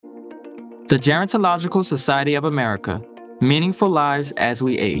The Gerontological Society of America, Meaningful Lives as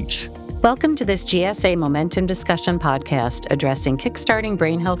We Age. Welcome to this GSA Momentum Discussion podcast addressing kickstarting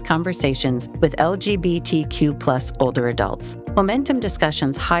brain health conversations with LGBTQ+ older adults. Momentum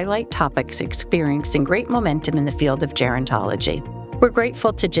discussions highlight topics experiencing great momentum in the field of gerontology. We're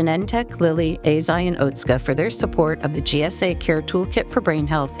grateful to Genentech, Lilly, Eisai, and Otska for their support of the GSA Care Toolkit for Brain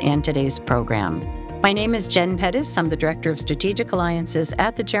Health and today's program. My name is Jen Pettis. I'm the Director of Strategic Alliances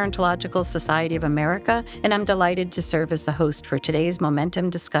at the Gerontological Society of America, and I'm delighted to serve as the host for today's Momentum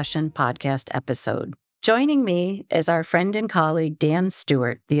Discussion podcast episode. Joining me is our friend and colleague, Dan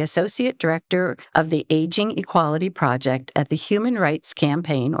Stewart, the Associate Director of the Aging Equality Project at the Human Rights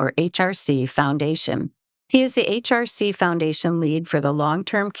Campaign, or HRC, Foundation. He is the HRC Foundation lead for the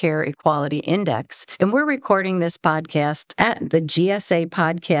Long-Term Care Equality Index, and we're recording this podcast at the GSA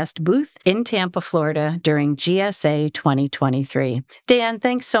podcast booth in Tampa, Florida during GSA 2023. Dan,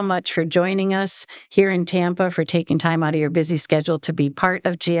 thanks so much for joining us here in Tampa, for taking time out of your busy schedule to be part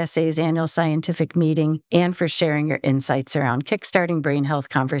of GSA's annual scientific meeting, and for sharing your insights around kickstarting brain health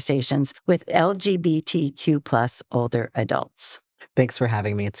conversations with LGBTQ+ older adults. Thanks for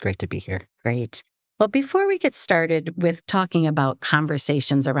having me. It's great to be here. Great. Well, before we get started with talking about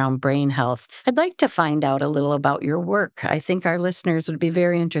conversations around brain health, I'd like to find out a little about your work. I think our listeners would be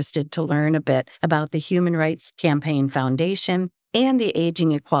very interested to learn a bit about the Human Rights Campaign Foundation and the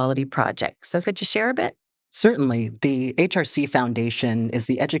Aging Equality Project. So could you share a bit? Certainly. The HRC Foundation is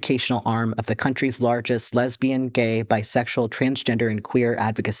the educational arm of the country's largest lesbian, gay, bisexual, transgender, and queer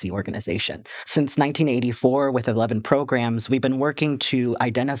advocacy organization. Since 1984, with 11 programs, we've been working to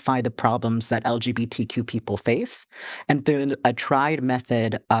identify the problems that LGBTQ people face, and through a tried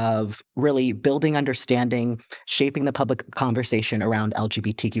method of really building understanding, shaping the public conversation around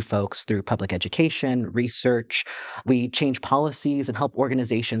LGBTQ folks through public education, research. We change policies and help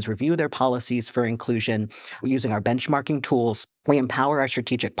organizations review their policies for inclusion. Using our benchmarking tools, we empower our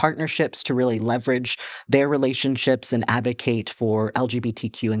strategic partnerships to really leverage their relationships and advocate for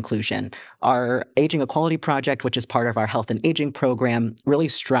LGBTQ inclusion. Our Aging Equality Project, which is part of our Health and Aging program, really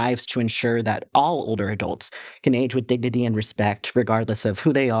strives to ensure that all older adults can age with dignity and respect, regardless of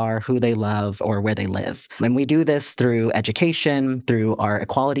who they are, who they love, or where they live. And we do this through education, through our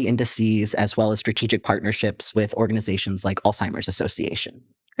equality indices, as well as strategic partnerships with organizations like Alzheimer's Association.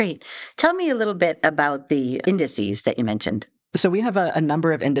 Great. Tell me a little bit about the indices that you mentioned. So we have a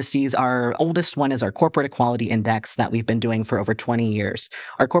number of indices. Our oldest one is our Corporate Equality Index that we've been doing for over 20 years.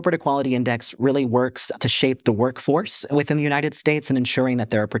 Our Corporate Equality Index really works to shape the workforce within the United States and ensuring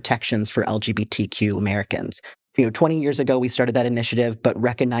that there are protections for LGBTQ Americans. 20 years ago, we started that initiative, but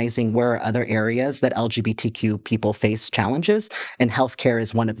recognizing where are other areas that LGBTQ people face challenges, and healthcare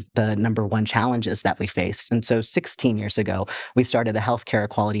is one of the number one challenges that we face. And so 16 years ago, we started the Healthcare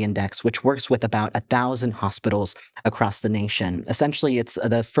Equality Index, which works with about 1,000 hospitals across the nation. Essentially, it's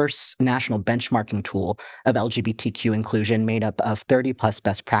the first national benchmarking tool of LGBTQ inclusion made up of 30+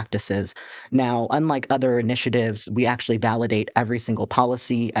 best practices. Now, unlike other initiatives, we actually validate every single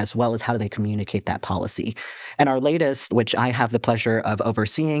policy as well as how they communicate that policy. And our latest, which I have the pleasure of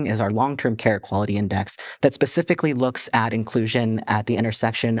overseeing, is our Long-Term Care Equality Index that specifically looks at inclusion at the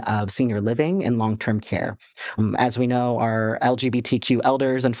intersection of senior living and long-term care. As we know, our LGBTQ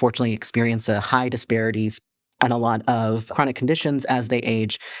elders unfortunately experience high disparities and a lot of chronic conditions as they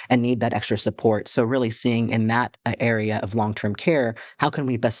age and need that extra support. So really seeing in that area of long-term care, how can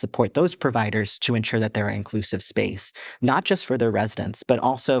we best support those providers to ensure that they're an inclusive space, not just for their residents, but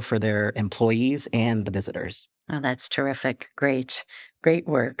also for their employees and the visitors. Oh, that's terrific. Great. Great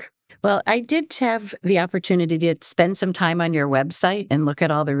work. Well, I did have the opportunity to spend some time on your website and look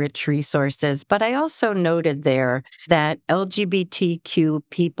at all the rich resources, but I also noted there that LGBTQ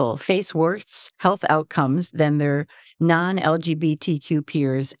people face worse health outcomes than their non-LGBTQ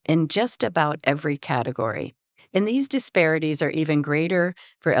peers in just about every category. And these disparities are even greater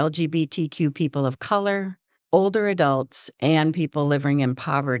for LGBTQ people of color, older adults, and people living in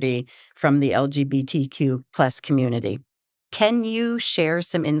poverty from the LGBTQ+ community. Can you share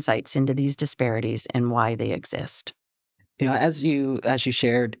some insights into these disparities and why they exist? As you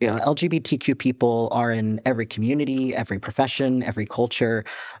shared, LGBTQ people are in every community, every profession, every culture,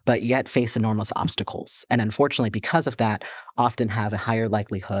 but yet face enormous obstacles. And unfortunately, because of that, often have a higher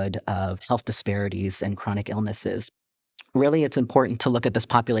likelihood of health disparities and chronic illnesses. really it's important to look at this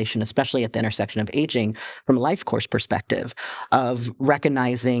population, especially at the intersection of aging, from a life course perspective, of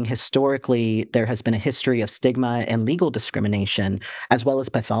recognizing historically there has been a history of stigma and legal discrimination, as well as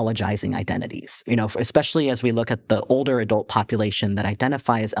pathologizing identities. Especially as we look at the older adult population that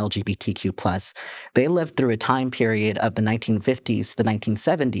identify as LGBTQ+, they lived through a time period of the 1950s to the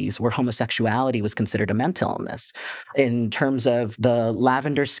 1970s where homosexuality was considered a mental illness. In terms of the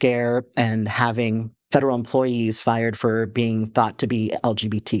lavender scare and having federal employees fired for being thought to be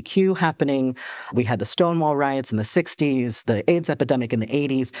LGBTQ happening. We had the Stonewall riots in the 60s, the AIDS epidemic in the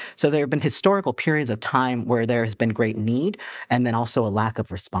 80s. So there have been historical periods of time where there has been great need and then also a lack of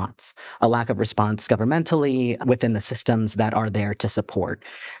response governmentally within the systems that are there to support.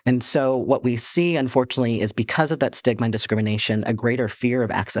 And so what we see, unfortunately, is because of that stigma and discrimination, a greater fear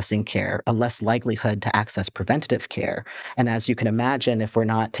of accessing care, a less likelihood to access preventative care. And as you can imagine, if we're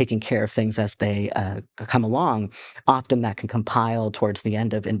not taking care of things as they come along, often that can compile towards the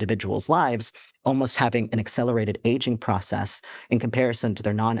end of individuals' lives, almost having an accelerated aging process in comparison to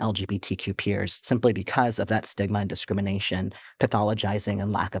their non-LGBTQ peers, simply because of that stigma and discrimination, pathologizing,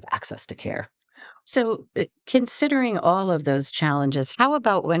 and lack of access to care. So, considering all of those challenges, how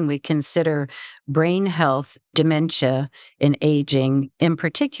about when we consider brain health, dementia, and aging, in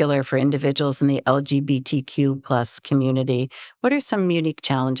particular for individuals in the LGBTQ plus community? What are some unique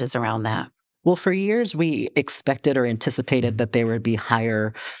challenges around that? Well, for years, we expected or anticipated that there would be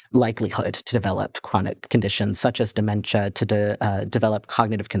higher likelihood to develop chronic conditions such as dementia, to develop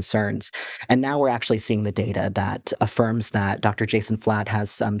cognitive concerns. And now we're actually seeing the data that affirms that. Dr. Jason Flatt has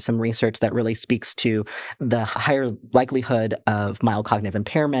some research that really speaks to the higher likelihood of mild cognitive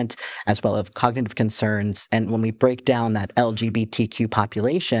impairment as well as cognitive concerns. And when we break down that LGBTQ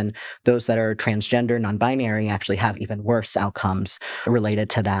population, those that are transgender, non-binary actually have even worse outcomes related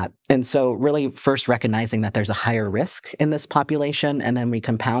to that. And so really first recognizing that there's a higher risk in this population, and then we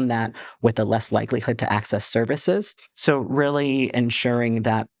compound that with a less likelihood to access services. So really ensuring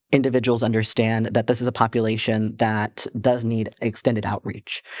that individuals understand that this is a population that does need extended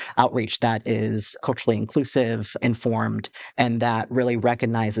outreach that is culturally inclusive, informed, and that really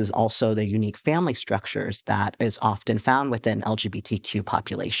recognizes also the unique family structures that is often found within LGBTQ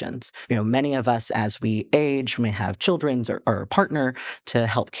populations. Many of us, as we age, may have children or a partner to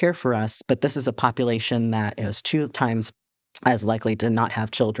help care for us, but this is a population that is 2 times as likely to not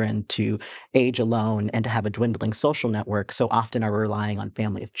have children, to age alone, and to have a dwindling social network, so often are relying on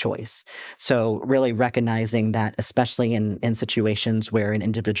family of choice. So really recognizing that, especially in situations where an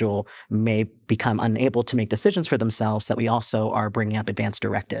individual may become unable to make decisions for themselves, that we also are bringing up advanced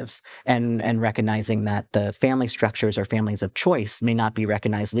directives and recognizing that the family structures or families of choice may not be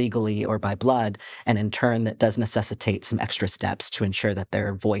recognized legally or by blood, and in turn that does necessitate some extra steps to ensure that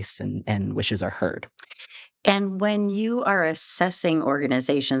their voice and wishes are heard. And when you are assessing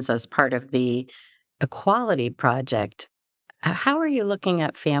organizations as part of the Equality Project, how are you looking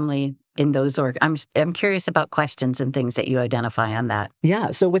at family in those I'm curious about questions and things that you identify on that.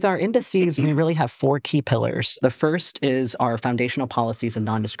 Yeah, so with our indices, we really have 4 key pillars. The first is our foundational policies of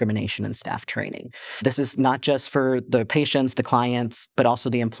non-discrimination and staff training. This is not just for the patients, the clients, but also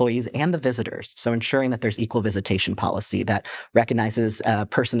the employees and the visitors. So ensuring that there's equal visitation policy that recognizes a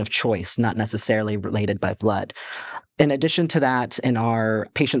person of choice, not necessarily related by blood. In addition to that, in our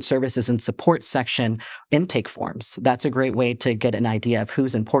patient services and support section, intake forms. That's a great way to get an idea of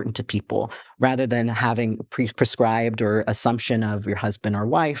who's important to people rather than having prescribed or assumption of your husband or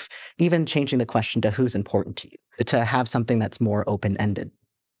wife, even changing the question to who's important to you, to have something that's more open-ended.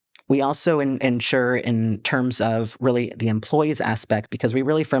 We also ensure in terms of really the employee's aspect, because we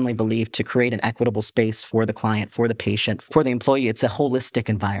really firmly believe to create an equitable space for the client, for the patient, for the employee, it's a holistic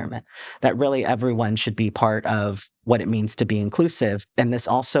environment that really everyone should be part of what it means to be inclusive. And this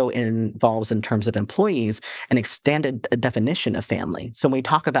also involves, in terms of employees, an extended definition of family. So when we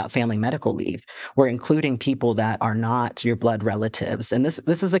talk about family medical leave, we're including people that are not your blood relatives. And this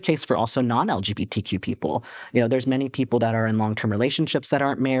is the case for also non-LGBTQ people. There's many people that are in long-term relationships that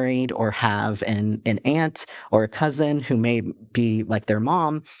aren't married or have an aunt or a cousin who may be like their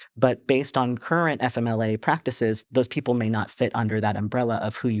mom, but based on current FMLA practices, those people may not fit under that umbrella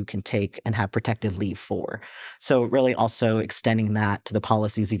of who you can take and have protected leave for. So really also extending that to the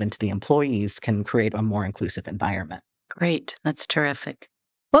policies, even to the employees, can create a more inclusive environment. Great. That's terrific.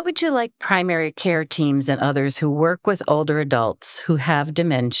 What would you like primary care teams and others who work with older adults who have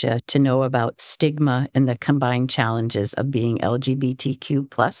dementia to know about stigma and the combined challenges of being LGBTQ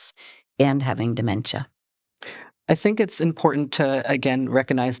plus and having dementia? I think it's important to, again,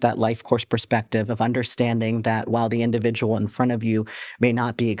 recognize that life course perspective of understanding that while the individual in front of you may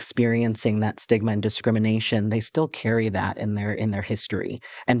not be experiencing that stigma and discrimination, they still carry that in their history.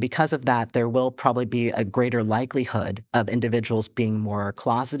 And because of that, there will probably be a greater likelihood of individuals being more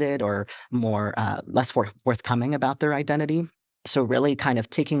closeted or more less forthcoming about their identity. So really kind of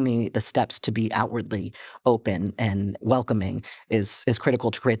taking the steps to be outwardly open and welcoming is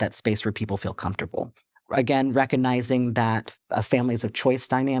critical to create that space where people feel comfortable. Again, recognizing that a families of choice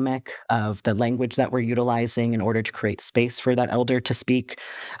dynamic of the language that we're utilizing in order to create space for that elder to speak,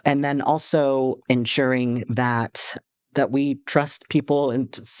 and then also ensuring that we trust people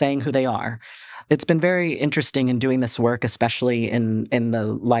in saying who they are. It's been very interesting in doing this work, especially in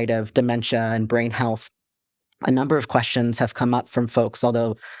the light of dementia and brain health. A number of questions have come up from folks,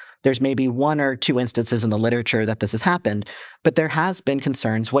 although there's maybe one or two instances in the literature that this has happened, but there has been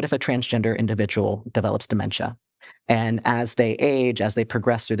concerns. What if a transgender individual develops dementia? And as they age, as they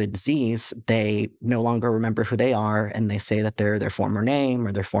progress through the disease, they no longer remember who they are, and they say that they're their former name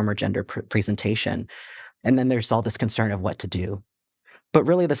or their former gender presentation. And then there's all this concern of what to do. But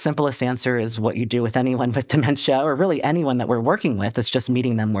really, the simplest answer is what you do with anyone with dementia, or really anyone that we're working with, is just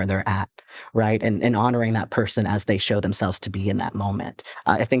meeting them where they're at, right? And honoring that person as they show themselves to be in that moment.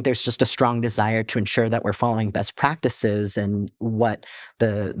 I think there's just a strong desire to ensure that we're following best practices and what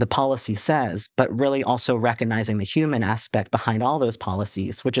the policy says, but really also recognizing the human aspect behind all those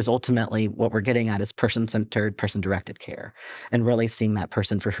policies, which is ultimately what we're getting at is person-centered, person-directed care, and really seeing that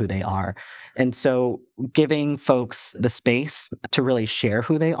person for who they are. And so giving folks the space to really share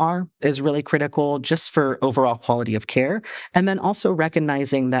who they are is really critical just for overall quality of care. And then also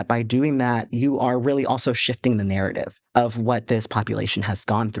recognizing that by doing that, you are really also shifting the narrative of what this population has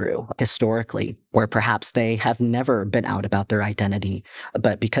gone through historically, where perhaps they have never been out about their identity,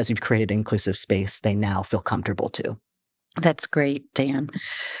 but because you've created an inclusive space, they now feel comfortable to. That's great, Dan.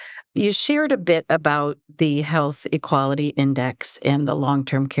 You shared a bit about the Health Equality Index and the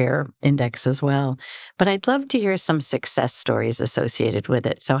Long-Term Care Index as well, but I'd love to hear some success stories associated with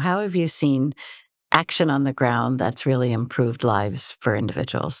it. So how have you seen action on the ground that's really improved lives for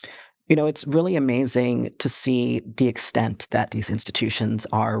individuals? You know, it's really amazing to see the extent that these institutions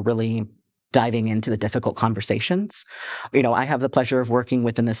are really diving into the difficult conversations. You know, I have the pleasure of working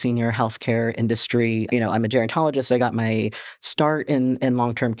within the senior healthcare industry. You know, I'm a gerontologist. I got my start in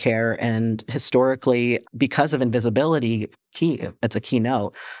long-term care. And historically, because of invisibility, that's a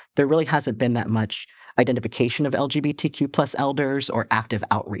keynote, there really hasn't been that much identification of LGBTQ plus elders or active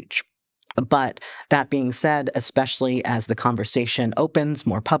outreach. But that being said, especially as the conversation opens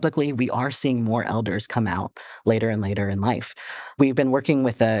more publicly, we are seeing more elders come out later and later in life. We've been working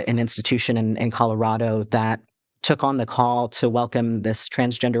with an institution in Colorado that took on the call to welcome this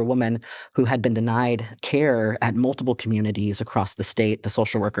transgender woman who had been denied care at multiple communities across the state. The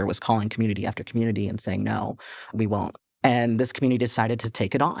social worker was calling community after community and saying, no, we won't. And this community decided to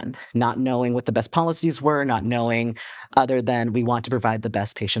take it on, not knowing what the best policies were, not knowing other than we want to provide the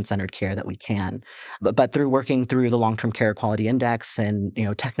best patient-centered care that we can. But through working through the Long-Term Care Quality Index and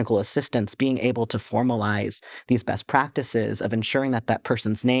technical assistance, being able to formalize these best practices of ensuring that that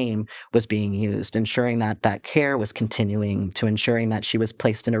person's name was being used, ensuring that that care was continuing, to ensuring that she was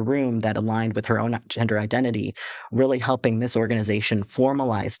placed in a room that aligned with her own gender identity, really helping this organization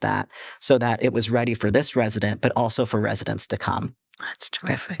formalize that so that it was ready for this resident, but also for residents to come. That's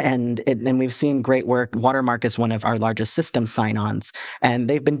terrific. And we've seen great work. Watermark is one of our largest system sign-ons, and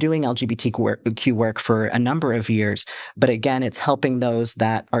they've been doing LGBTQ work for a number of years. But again, it's helping those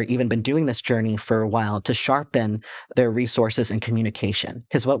that are even been doing this journey for a while to sharpen their resources and communication.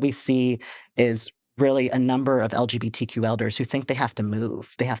 Because what we see is really a number of LGBTQ elders who think they have to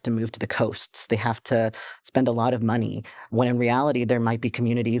move. They have to move to the coasts. They have to spend a lot of money, when in reality, there might be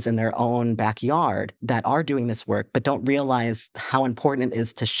communities in their own backyard that are doing this work, but don't realize how important it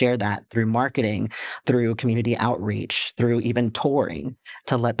is to share that through marketing, through community outreach, through even touring,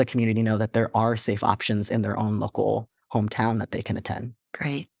 to let the community know that there are safe options in their own local hometown that they can attend.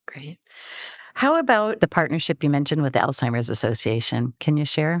 Great, great. How about the partnership you mentioned with the Alzheimer's Association? Can you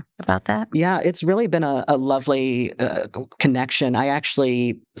share about that? Yeah, it's really been a lovely connection. I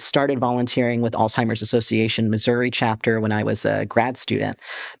actually started volunteering with Alzheimer's Association Missouri chapter when I was a grad student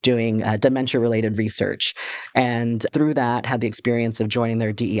doing dementia-related research. And through that, had the experience of joining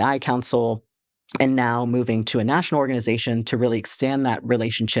their DEI council, and now moving to a national organization to really extend that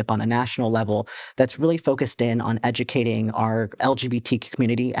relationship on a national level that's really focused in on educating our LGBT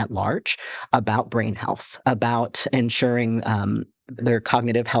community at large about brain health, about ensuring their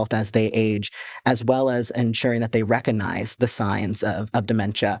cognitive health as they age, as well as ensuring that they recognize the signs of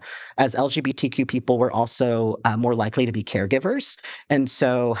dementia. As LGBTQ people, we're also more likely to be caregivers. And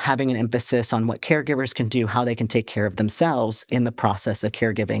so having an emphasis on what caregivers can do, how they can take care of themselves in the process of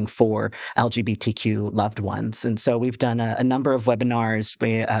caregiving for LGBTQ loved ones. And so we've done a number of webinars.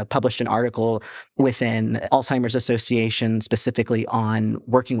 We published an article within Alzheimer's Association specifically on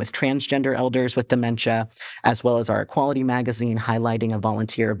working with transgender elders with dementia, as well as our Equality magazine highlighting a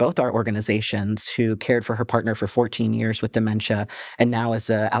volunteer, both our organizations, who cared for her partner for 14 years with dementia and now is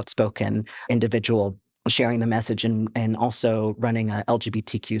an outspoken individual sharing the message and also running a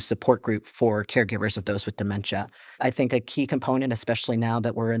LGBTQ support group for caregivers of those with dementia. I think a key component, especially now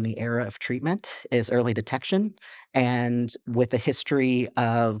that we're in the era of treatment, is early detection. And with a history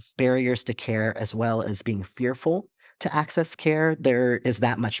of barriers to care as well as being fearful to access care, there is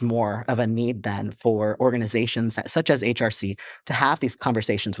that much more of a need then for organizations such as HRC to have these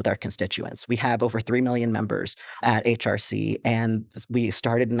conversations with our constituents. We have over 3 million members at HRC, and we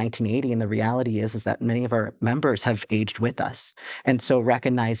started in 1980, and the reality is that many of our members have aged with us. And so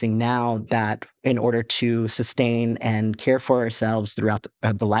recognizing now that in order to sustain and care for ourselves throughout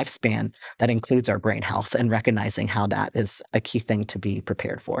the lifespan, that includes our brain health, and recognizing how that is a key thing to be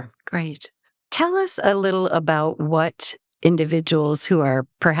prepared for. Great. Tell us a little about what individuals who are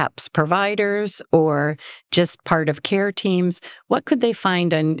perhaps providers or just part of care teams, what could they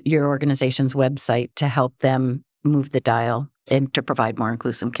find on your organization's website to help them move the dial and to provide more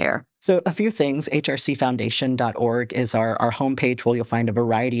inclusive care? So a few things. hrcfoundation.org is our homepage where you'll find a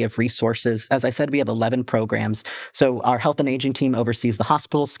variety of resources. As I said, we have 11 programs. So our health and aging team oversees the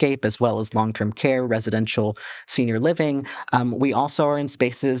hospitalscape as well as long-term care, residential, senior living. We also are in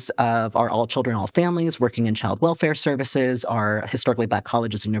spaces of our All Children, All Families, working in child welfare services, our historically Black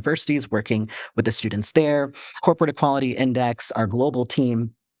colleges and universities, working with the students there, Corporate Equality Index, our global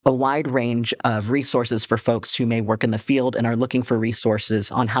team, a wide range of resources for folks who may work in the field and are looking for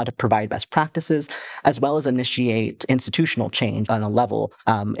resources on how to provide best practices, as well as initiate institutional change on a level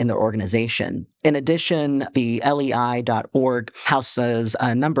in their organization. In addition, the LEI.org houses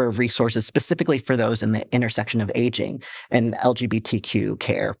a number of resources specifically for those in the intersection of aging and LGBTQ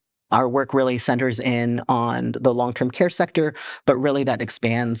care. Our work really centers in on the long-term care sector, but really that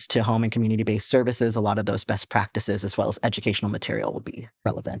expands to home and community-based services. A lot of those best practices as well as educational material will be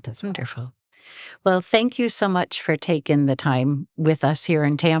relevant as well. Wonderful. Well, thank you so much for taking the time with us here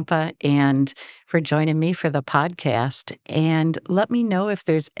in Tampa and for joining me for the podcast. And let me know if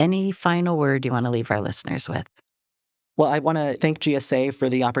there's any final word you want to leave our listeners with. Well, I want to thank GSA for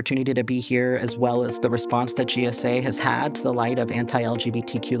the opportunity to be here, as well as the response that GSA has had to the light of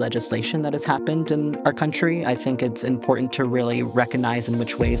anti-LGBTQ legislation that has happened in our country. I think it's important to really recognize in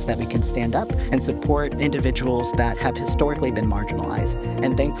which ways that we can stand up and support individuals that have historically been marginalized.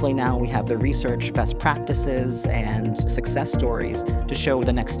 And thankfully now we have the research, best practices, and success stories to show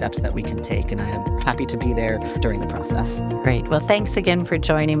the next steps that we can take. And I am happy to be there during the process. Great. Well, thanks again for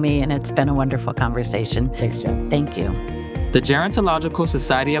joining me, and it's been a wonderful conversation. Thanks, Jeff. Thank you. The Gerontological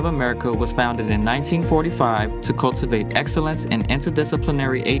Society of America was founded in 1945 to cultivate excellence in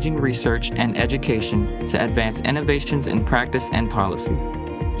interdisciplinary aging research and education to advance innovations in practice and policy.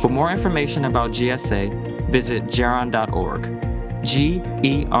 For more information about GSA, visit geron.org,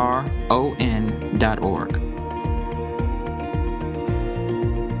 GERON.org.